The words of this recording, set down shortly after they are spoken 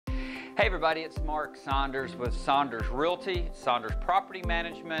Hey everybody, it's Mark Saunders with Saunders Realty, Saunders Property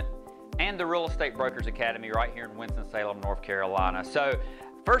Management, and the Real Estate Brokers Academy right here in Winston-Salem, North Carolina. So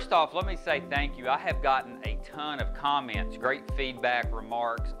first off, let me say thank you. I have gotten a ton of comments, great feedback,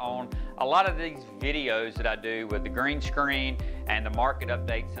 remarks on a lot of these videos that I do with the green screen and the market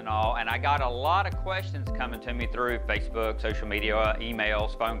updates and all. And I got a lot of questions coming to me through Facebook, social media,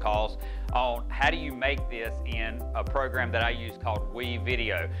 emails, phone calls on how do you make this in a program that I use called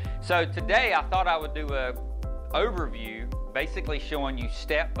WeVideo. So today I thought I would do a overview, basically showing you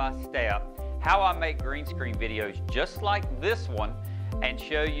step by step how I make green screen videos just like this one, and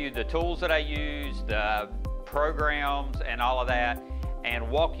show you the tools that I use, the programs and all of that, and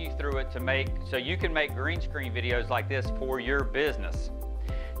walk you through it to make so you can make green screen videos like this for your business.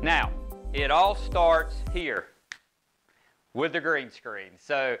 Now, it all starts here with the green screen.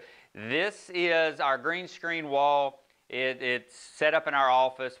 So this is our green screen wall. It's set up in our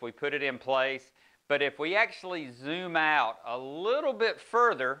office. We put it in place. But if we actually zoom out a little bit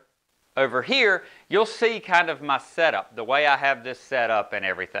further, over here, you'll see kind of my setup, the way I have this set up and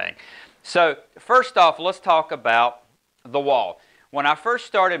everything. So first off, let's talk about the wall. When I first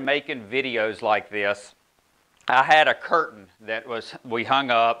started making videos like this, I had a curtain that we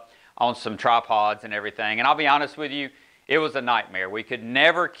hung up on some tripods and everything. And I'll be honest with you, it was a nightmare. We could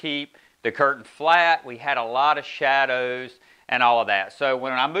never keep the curtain flat. We had a lot of shadows and all of that. So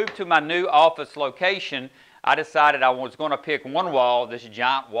when I moved to my new office location, I decided I was going to pick one wall, this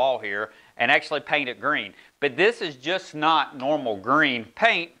giant wall here, and actually paint it green. But this is just not normal green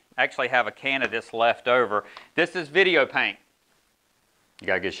paint. I actually have a can of this left over. This is video paint. You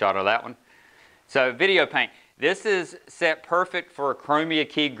got a good shot of that one? So video paint. This is set perfect for a chromia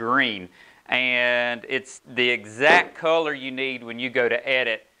key green. And it's the exact color you need when you go to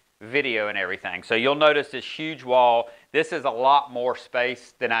edit video and everything. So you'll notice this huge wall. This is a lot more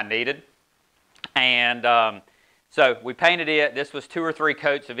space than I needed. And so we painted it. This was 2 or 3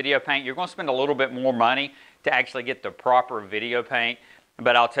 coats of video paint. You're going to spend a little bit more money to actually get the proper video paint.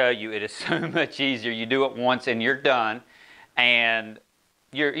 But I'll tell you, it is so much easier. You do it once and you're done. And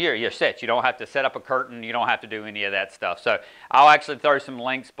you're set. You don't have to set up a curtain. You don't have to do any of that stuff. So I'll actually throw some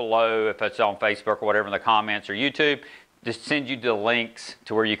links below if it's on Facebook or whatever in the comments or YouTube. Just send you the links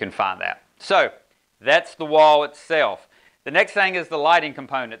to where you can find that. So that's the wall itself. The next thing is the lighting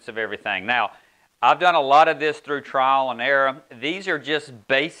components of everything. Now, I've done a lot of this through trial and error. These are just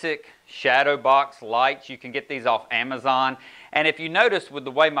basic shadow box lights. You can get these off Amazon. And if you notice with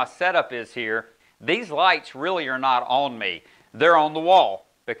the way my setup is here, these lights really are not on me. They're on the wall,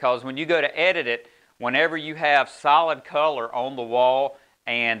 because when you go to edit it, whenever you have solid color on the wall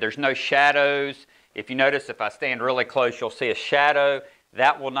and there's no shadows, if you notice, if I stand really close, you'll see a shadow.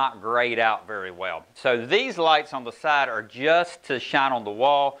 That will not grade out very well. So these lights on the side are just to shine on the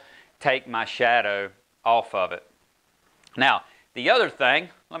wall, take my shadow off of it. Now, the other thing,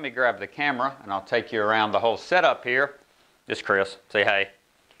 let me grab the camera and I'll take you around the whole setup here. This is Chris, say hey.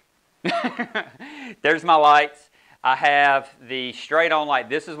 There's my lights. I have the straight on light.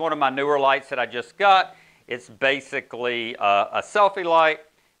 This is one of my newer lights that I just got. It's basically a selfie light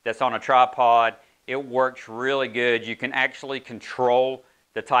that's on a tripod. It works really good. You can actually control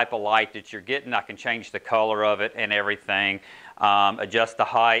the type of light that you're getting. I can change the color of it and everything, adjust the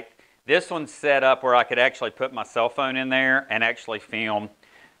height. This one's set up where I could actually put my cell phone in there and actually film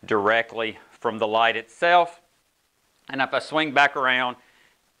directly from the light itself. And if I swing back around,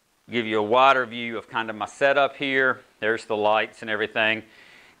 give you a wider view of kind of my setup here. There's the lights and everything.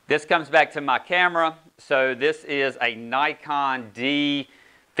 This comes back to my camera. So this is a Nikon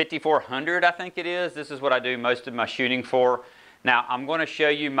D5400, I think it is. This is what I do most of my shooting for. Now, I'm going to show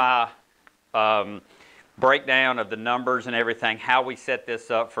you my breakdown of the numbers and everything, how we set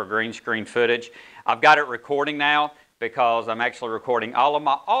this up for green screen footage. I've got it recording now because I'm actually recording all of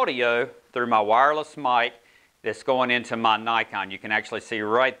my audio through my wireless mic that's going into my Nikon. You can actually see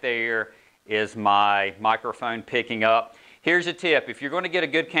right there is my microphone picking up. Here's a tip. If you're going to get a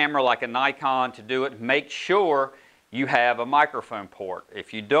good camera like a Nikon to do it, make sure you have a microphone port.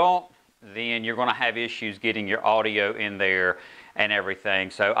 If you don't, then you're going to have issues getting your audio in there and everything.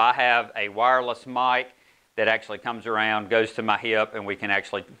 So I have a wireless mic that actually comes around, goes to my hip, and we can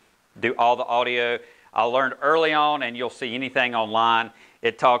actually do all the audio. I learned early on, and you'll see anything online,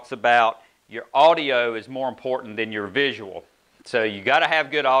 it talks about your audio is more important than your visual. So you got to have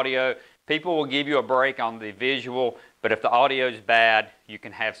good audio. People will give you a break on the visual, but if the audio is bad, you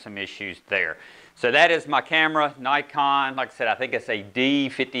can have some issues there. So that is my camera, Nikon. Like I said, I think it's a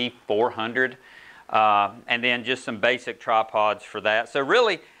D5400. And then just some basic tripods for that. So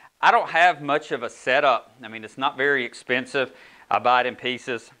really, I don't have much of a setup. I mean, it's not very expensive. I buy it in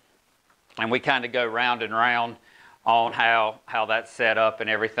pieces. and we kind of go round and round on how that's set up and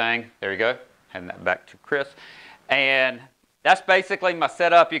everything. There you go. Hand that back to Chris. And that's basically my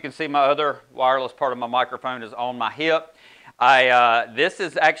setup. You can see my other wireless part of my microphone is on my hip. This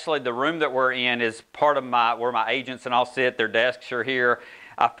is actually the room that we're in is part of where my agents and I'll sit. Their desks are here.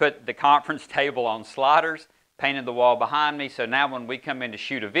 I put the conference table on sliders, painted the wall behind me. So now when we come in to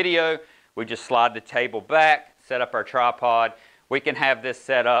shoot a video, we just slide the table back, set up our tripod. We can have this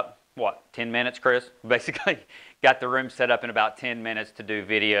set up, what, 10 minutes, Chris? Basically got the room set up in about 10 minutes to do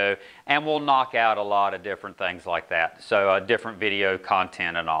video, and we'll knock out a lot of different things like that. So different video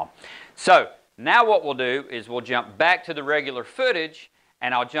content and all. So now what we'll do is we'll jump back to the regular footage,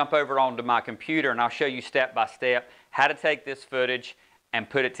 and I'll jump over onto my computer and I'll show you step by step how to take this footage and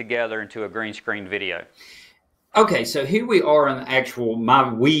put it together into a green screen video. Okay, so here we are in my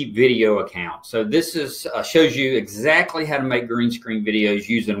WeVideo account. So this is shows you exactly how to make green screen videos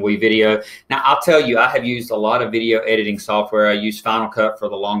using WeVideo. Now, I'll tell you, I have used a lot of video editing software. I used Final Cut for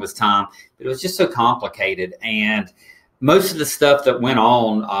the longest time, but it was just so complicated. And most of the stuff that went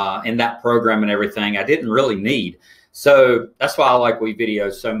on in that program and everything, I didn't really need. So that's why I like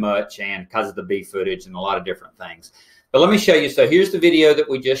WeVideo so much, and because of the B footage and a lot of different things. But let me show you. So here's the video that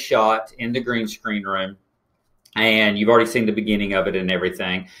we just shot in the green screen room. And you've already seen the beginning of it and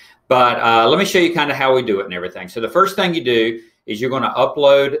everything. But let me show you kind of how we do it and everything. So the first thing you do is you're going to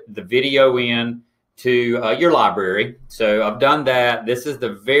upload the video in to your library. So I've done that. This is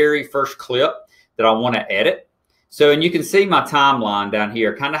the very first clip that I want to edit. So, and you can see my timeline down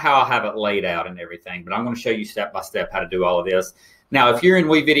here, kind of how I have it laid out and everything. But I'm going to show you step by step how to do all of this. Now, if you're in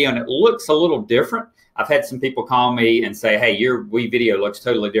WeVideo and it looks a little different, I've had some people call me and say, hey, your WeVideo looks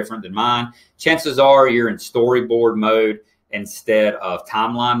totally different than mine. Chances are you're in storyboard mode instead of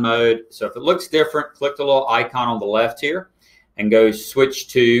timeline mode. So if it looks different, click the little icon on the left here and go switch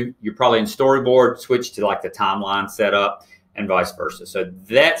to, you're probably in storyboard, switch to like the timeline setup and vice versa. So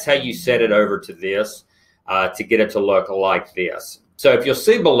that's how you set it over to this to get it to look like this. So if you'll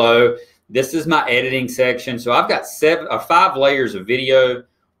see below, this is my editing section. So I've got 5 layers of video,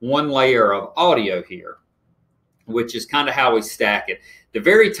 1 layer of audio here, which is kind of how we stack it. The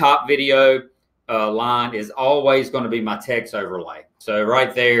very top video line is always going to be my text overlay. So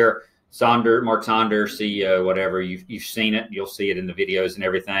right there, Mark Saunders, CEO, whatever, you've seen it. You'll see it in the videos and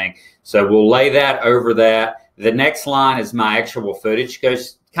everything. So we'll lay that over that. The next line is my actual footage.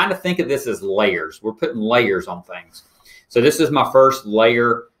 Kind of think of this as layers. We're putting layers on things. So this is my first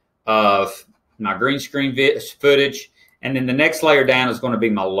layer of my green screen footage. And then the next layer down is going to be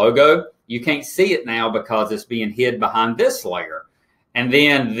my logo. You can't see it now because it's being hid behind this layer. And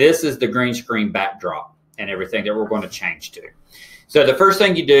then this is the green screen backdrop and everything that we're going to change to. So the first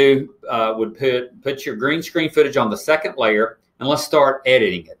thing you do would put your green screen footage on the second layer, and let's start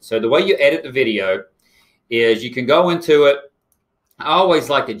editing it. So the way you edit the video is you can go into it. I always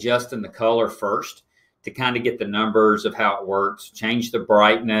like adjusting the color first to kind of get the numbers of how it works, change the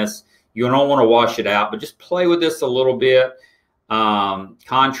brightness. You don't want to wash it out, but just play with this a little bit.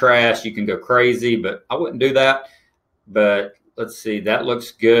 Contrast, you can go crazy, but I wouldn't do that. But let's see, that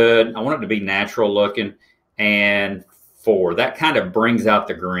looks good. I want it to be natural looking. And 4, that kind of brings out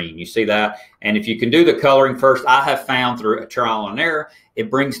the green. You see that? And if you can do the coloring first, I have found through a trial and error, it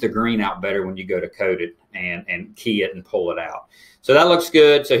brings the green out better when you go to code it and key it and pull it out. So that looks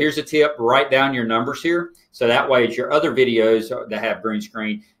good. So here's a tip, write down your numbers here. So that way, it's your other videos that have green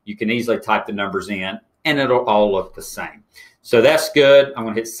screen, you can easily type the numbers in and it'll all look the same. So that's good. I'm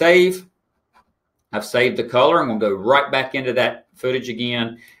going to hit save. I've saved the color. I'm going to go right back into that footage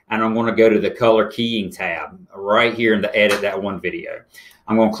again, and I'm going to go to the color keying tab right here in the edit that one video.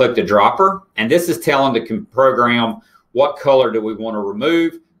 I'm going to click the dropper, and this is telling the program what color do we want to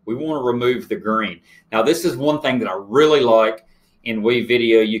remove. We want to remove the green. Now, this is one thing that I really like in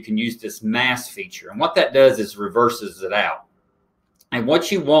WeVideo. You can use this mask feature, and what that does is reverses it out. And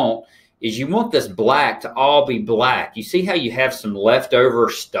what you want is you want this black to all be black. You see how you have some leftover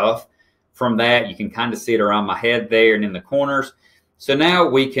stuff from that? You can kind of see it around my head there and in the corners. So now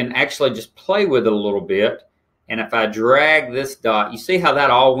we can actually just play with it a little bit. And if I drag this dot, you see how that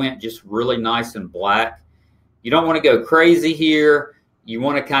all went just really nice and black? You don't want to go crazy here. You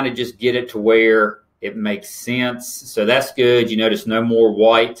want to kind of just get it to where it makes sense. So that's good. You notice no more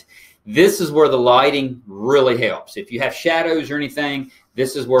white. This is where the lighting really helps. If you have shadows or anything,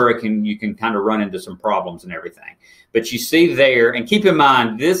 this is where you can kind of run into some problems and everything. But you see there, and keep in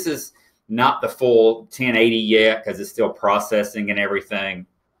mind, this is not the full 1080 yet because it's still processing and everything.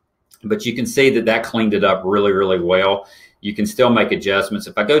 But you can see that cleaned it up really, really well. You can still make adjustments.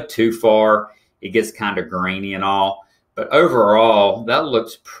 If I go too far, it gets kind of grainy and all. But overall, that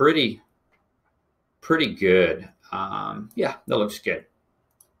looks pretty pretty good. Yeah, that looks good.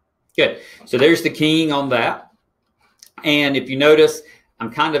 Good. So there's the keying on that. And if you notice,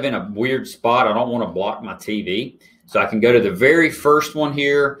 I'm kind of in a weird spot. I don't want to block my TV. So I can go to the very first one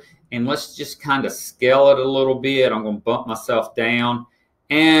here, and let's just kind of scale it a little bit. I'm going to bump myself down,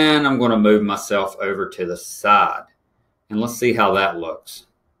 and I'm going to move myself over to the side. And let's see how that looks.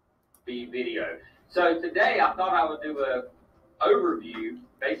 Video. So today I thought I would do an overview,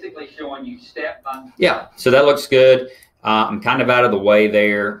 basically showing you step by step. Yeah, so that looks good. I'm kind of out of the way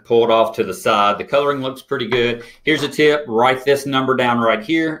there, pulled off to the side. The coloring looks pretty good. Here's a tip, write this number down right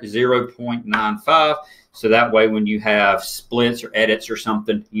here, 0.95. So that way when you have splits or edits or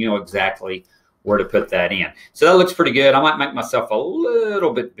something, you know exactly where to put that in. So that looks pretty good. I might make myself a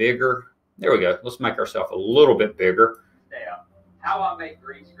little bit bigger. There we go. Let's make ourselves a little bit bigger. Yeah. How I make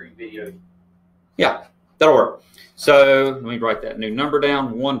green screen videos. Yeah, that'll work. So let me write that new number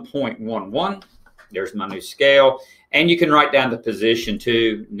down, 1.11. There's my new scale. And you can write down the position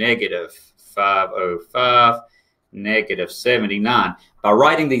too, -505, -79. By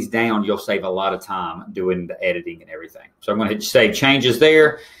writing these down, you'll save a lot of time doing the editing and everything. So I'm going to hit save changes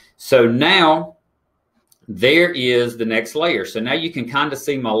there. So now there is the next layer. So now you can kind of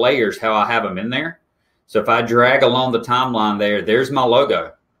see my layers, how I have them in there. So if I drag along the timeline there, there's my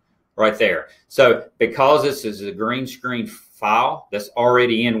logo right there. So because this is a green screen file that's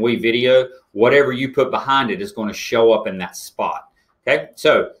already in WeVideo, whatever you put behind it is going to show up in that spot. Okay,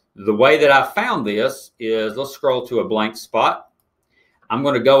 so the way that I found this is, let's scroll to a blank spot. I'm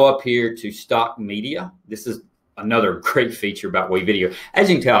going to go up here to stock media. This is another great feature about WeVideo. As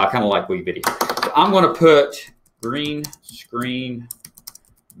you can tell, I kind of like WeVideo. So I'm going to put green screen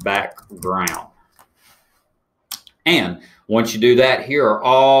background. And once you do that, here are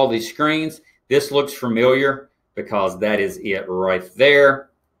all these screens. This looks familiar because that is it right there.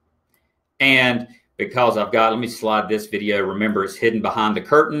 And because I've got, let me slide this video. Remember, it's hidden behind the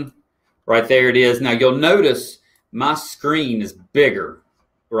curtain. Right there it is. Now you'll notice my screen is bigger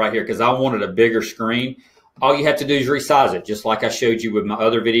right here because I wanted a bigger screen. All you have to do is resize it, just like I showed you with my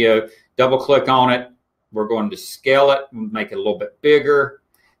other video. Double click on it. We're going to scale it, make it a little bit bigger,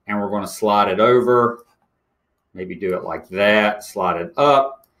 and we're going to slide it over. Maybe do it like that, slide it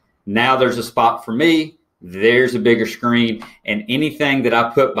up. Now there's a spot for me. There's a bigger screen, and anything that I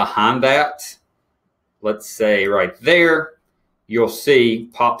put behind that, let's say right there, you'll see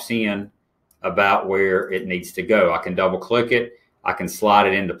pops in about where it needs to go. I can double click it. I can slide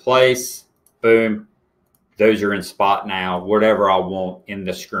it into place. Boom. Those are in spot now, whatever I want in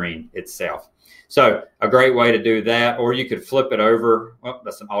the screen itself. So a great way to do that, or you could flip it over. Well,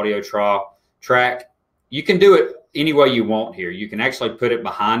 that's an audio track. You can do it any way you want here. You can actually put it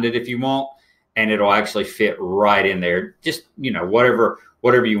behind it if you want, and it'll actually fit right in there. Just, you know, whatever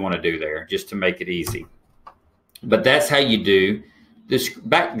you want to do there, just to make it easy. But that's how you do this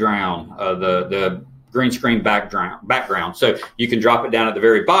background, the green screen background. So you can drop it down at the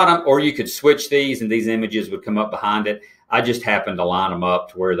very bottom, or you could switch these, and these images would come up behind it. I just happened to line them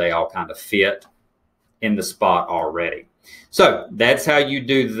up to where they all kind of fit in the spot already. So that's how you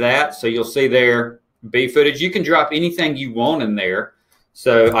do that. So you'll see there, B footage. You can drop anything you want in there.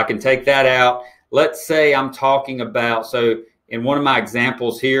 So I can take that out. Let's say I'm talking about, so in one of my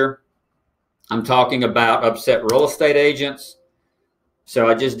examples here, I'm talking about upset real estate agents. So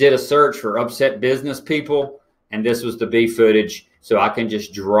I just did a search for upset business people, and this was the B footage. So I can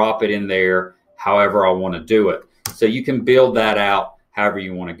just drop it in there however I want to do it. So you can build that out however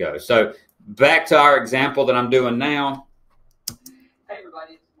you want to go. So back to our example that I'm doing now. Hey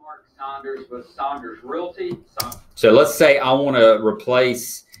everybody, it's Mark Saunders with Saunders Realty. So let's say I want to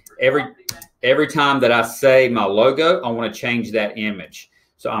replace every time that I say my logo, I want to change that image.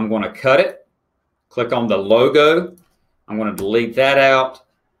 So I'm going to cut it, click on the logo. I'm going to delete that out.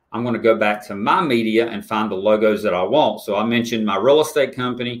 I'm going to go back to my media and find the logos that I want. So I mentioned my real estate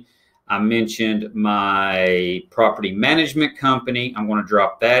company. I mentioned my property management company. I'm going to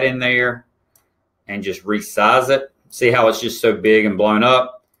drop that in there and just resize it. See how it's just so big and blown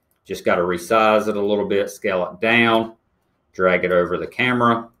up? Just got to resize it a little bit, scale it down, drag it over the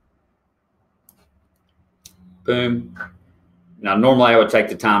camera. Boom. Now, normally I would take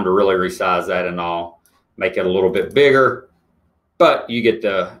the time to really resize that and all, make it a little bit bigger, but you get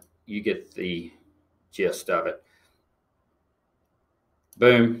the gist of it.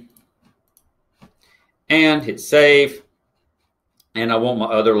 Boom. And hit save. And I want my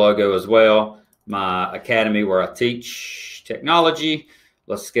other logo as well, my academy where I teach technology.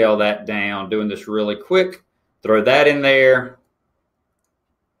 Let's scale that down, doing this really quick. Throw that in there.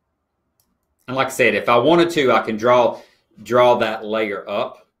 And like I said, if I wanted to, I can draw that layer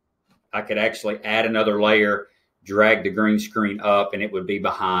up I could actually add another layer, drag the green screen up, and it would be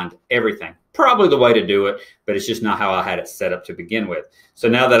behind everything. Probably the way to do it, but it's just not how I had it set up to begin with. So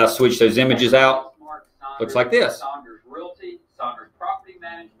now that I switched those images out, looks like this. Saunders Realty, Saunders Property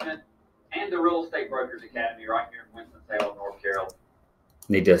Management, and the Real Estate Brokers Academy right here in Winston-Salem, North Carolina.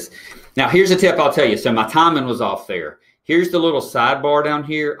 Need this. Now, here's a tip I'll tell you. So my timing was off there. Here's the little sidebar down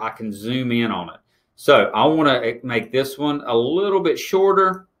here. I can zoom in on it. So I want to make this one a little bit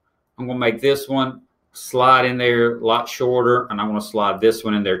shorter. I'm going to make this one slide in there a lot shorter, and I'm going to slide this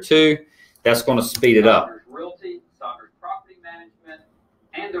one in there too. That's going to speed it up. Saunders Realty, Saunders Property Management,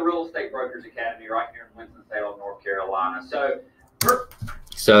 and the Real Estate Brokers Academy right here in Winston-Salem, North Carolina.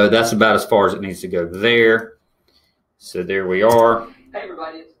 So that's about as far as it needs to go there. So there we are. Hey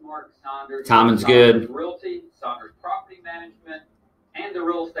everybody, it's Mark Saunders. Timing's good. Realty, Saunders Property Management, and the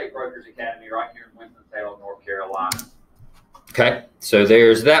Real Estate Brokers Academy right here in Winston-Salem, North Carolina. Okay, so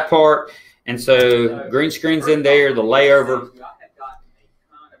there's that part. And so green screen's in there, the layover.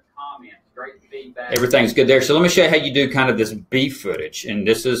 Everything's good there. So let me show you how you do kind of this B footage. And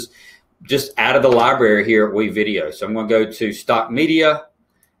this is just out of the library here at WeVideo. So I'm going to go to stock media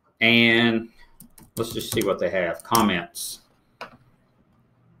and let's just see what they have. Comments.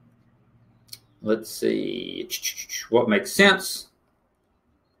 Let's see what makes sense.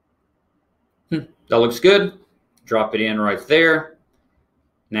 That looks good. Drop it in right there.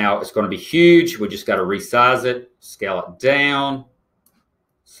 Now it's going to be huge. We just got to resize it, scale it down.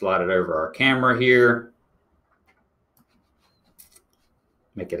 Slide it over our camera here.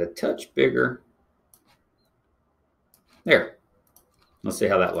 Make it a touch bigger. There. Let's see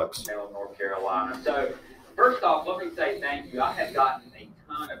how that looks. North Carolina. So first off, let me say thank you. I have gotten a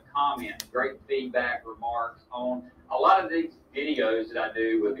ton of comments, great feedback, remarks on a lot of these videos that I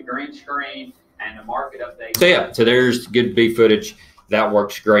do with the green screen and the market update. So yeah, so there's good B footage. That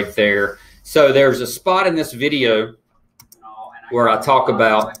works great there. So there's a spot in this video where I talk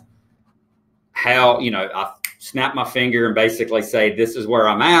about how, I snap my finger and basically say, this is where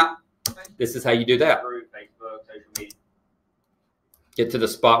I'm at. This is how you do that. Facebook, social media. Get to the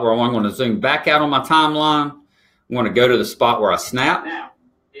spot where I'm going to zoom back out on my timeline. I'm going to go to the spot where I snap. Now,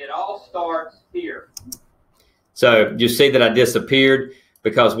 it all starts here. So you see that I disappeared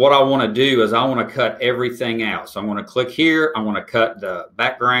because what I want to do is I want to cut everything out. So I'm going to click here. I'm going to cut the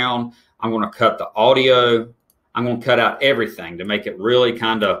background. I'm going to cut the audio. I'm going to cut out everything to make it really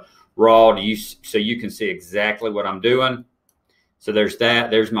kind of raw so you can see exactly what I'm doing. So there's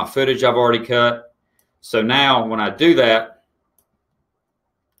that. There's my footage I've already cut. So now when I do that,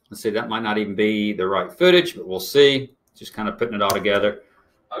 let's see, that might not even be the right footage, but we'll see. Just kind of putting it all together.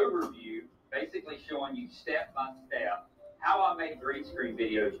 Overview, basically showing you step by step how I make green screen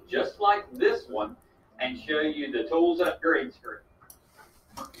videos just like this one and show you the tools of green screen.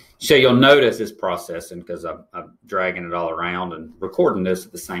 So you'll notice it's processing because I'm dragging it all around and recording this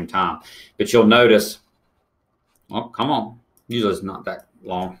at the same time. But you'll notice, well, come on. Usually it's not that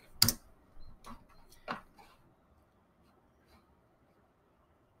long.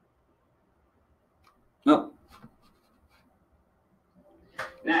 Oh.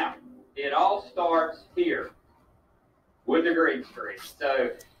 Now, it all starts here with the green screen.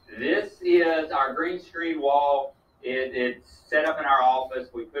 So this is our green screen wall. It's set up in our office.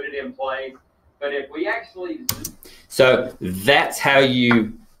 We put it in place. But if we actually... So that's how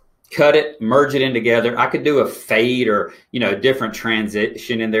you cut it, merge it in together. I could do a fade or, different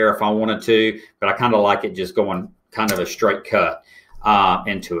transition in there if I wanted to, but I kind of like it just going kind of a straight cut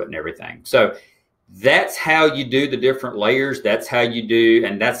into it and everything. So that's how you do the different layers. That's how you do,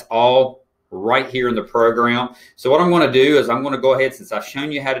 and that's all right here in the program. So what I'm going to do is I'm going to go ahead, since I've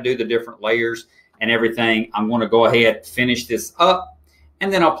shown you how to do the different layers and everything, I'm going to go ahead, finish this up,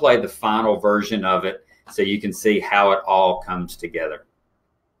 and then I'll play the final version of it so you can see how it all comes together.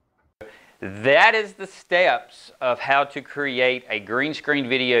 That is the steps of how to create a green screen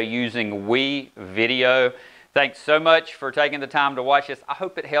video using WeVideo. Thanks so much for taking the time to watch this. I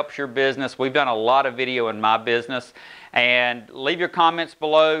hope it helps your business. We've done a lot of video in my business. And leave your comments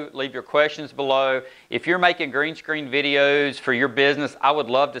below, leave your questions below. If you're making green screen videos for your business, I would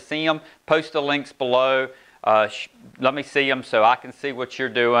love to see them. Post the links below. Let me see them so I can see what you're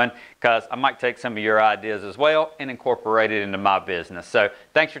doing, because I might take some of your ideas as well and incorporate it into my business. So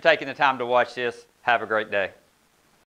thanks for taking the time to watch this. Have a great day.